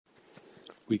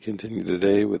We continue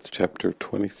today with chapter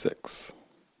 26,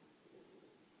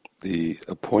 The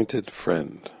Appointed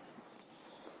Friend.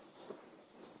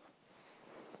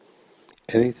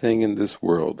 Anything in this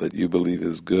world that you believe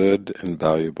is good and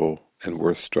valuable and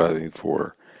worth striving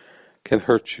for can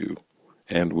hurt you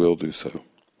and will do so.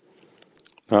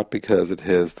 Not because it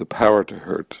has the power to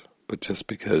hurt, but just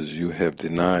because you have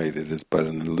denied it is but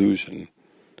an illusion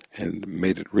and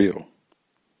made it real.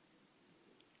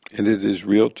 And it is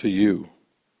real to you.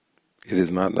 It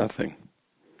is not nothing,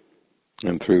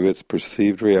 and through its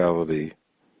perceived reality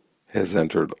has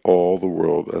entered all the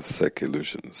world of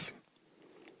seculations.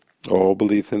 All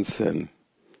belief in sin,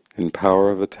 in power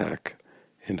of attack,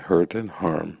 in hurt and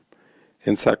harm,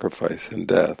 in sacrifice and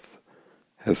death,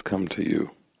 has come to you.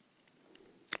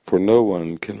 For no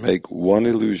one can make one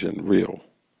illusion real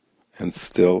and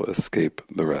still escape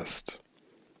the rest.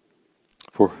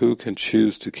 For who can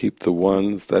choose to keep the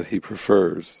ones that he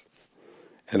prefers,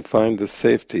 and find the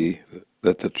safety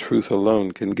that the truth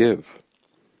alone can give?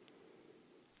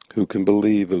 Who can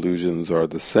believe illusions are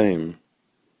the same,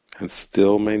 and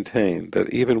still maintain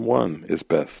that even one is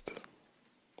best?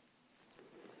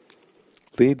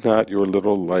 Lead not your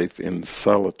little life in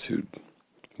solitude,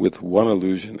 with one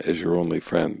illusion as your only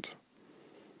friend.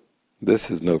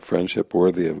 This is no friendship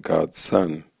worthy of God's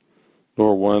Son,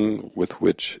 nor one with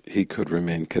which he could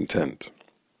remain content.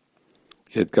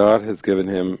 Yet God has given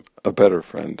him a better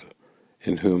friend,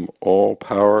 in whom all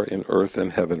power in earth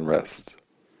and heaven rests.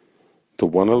 The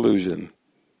one illusion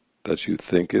that you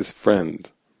think is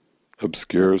friend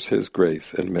obscures his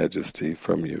grace and majesty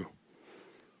from you,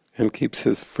 and keeps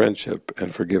his friendship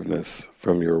and forgiveness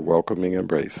from your welcoming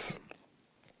embrace.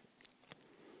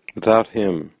 Without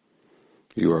him,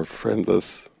 you are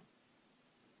friendless.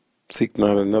 Seek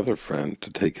not another friend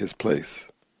to take his place.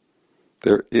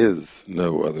 There is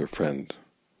no other friend.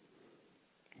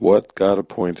 What God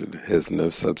appointed has no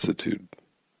substitute,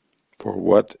 for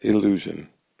what illusion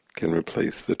can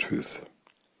replace the truth?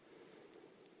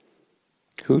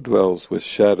 Who dwells with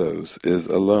shadows is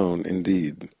alone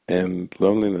indeed, and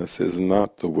loneliness is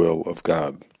not the will of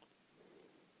God.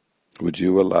 Would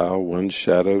you allow one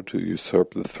shadow to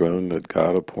usurp the throne that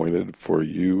God appointed for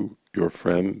you, your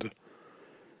friend?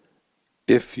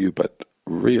 If you but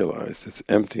realize its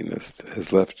emptiness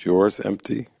has left yours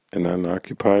empty and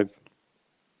unoccupied?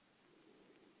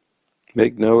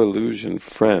 Make no illusion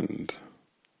friend,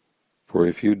 for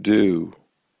if you do,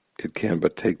 it can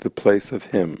but take the place of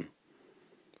him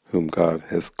whom God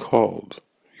has called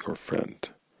your friend.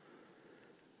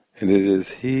 And it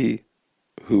is he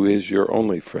who is your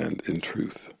only friend in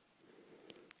truth.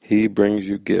 He brings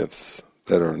you gifts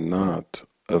that are not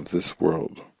of this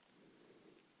world,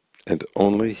 and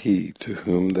only he to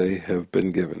whom they have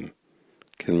been given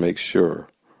can make sure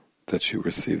that you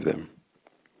receive them.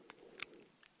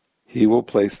 He will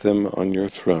place them on your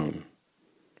throne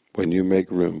when you make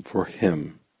room for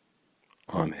him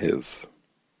on his.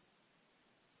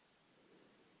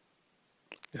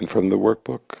 And from the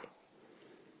Workbook,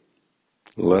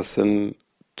 Lesson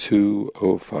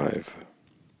 205.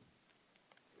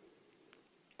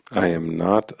 I am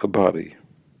not a body.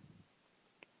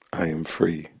 I am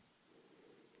free,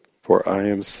 for I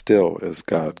am still as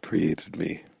God created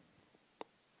me.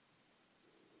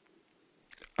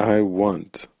 I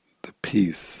want the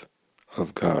peace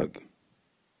of God.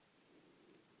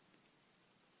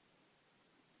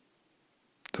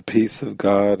 The peace of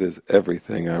God is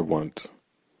everything I want.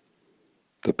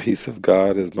 The peace of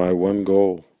God is my one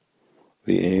goal,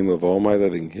 the aim of all my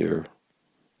living here,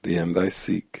 the end I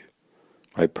seek,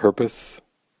 my purpose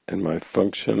and my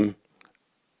function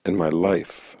and my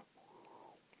life,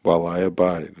 while I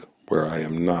abide where I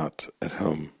am not at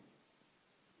home.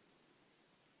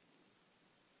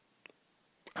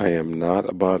 I am not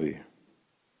a body.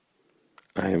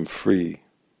 I am free,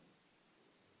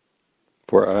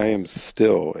 for I am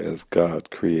still as God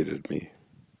created me.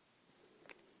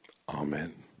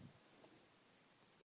 Amen.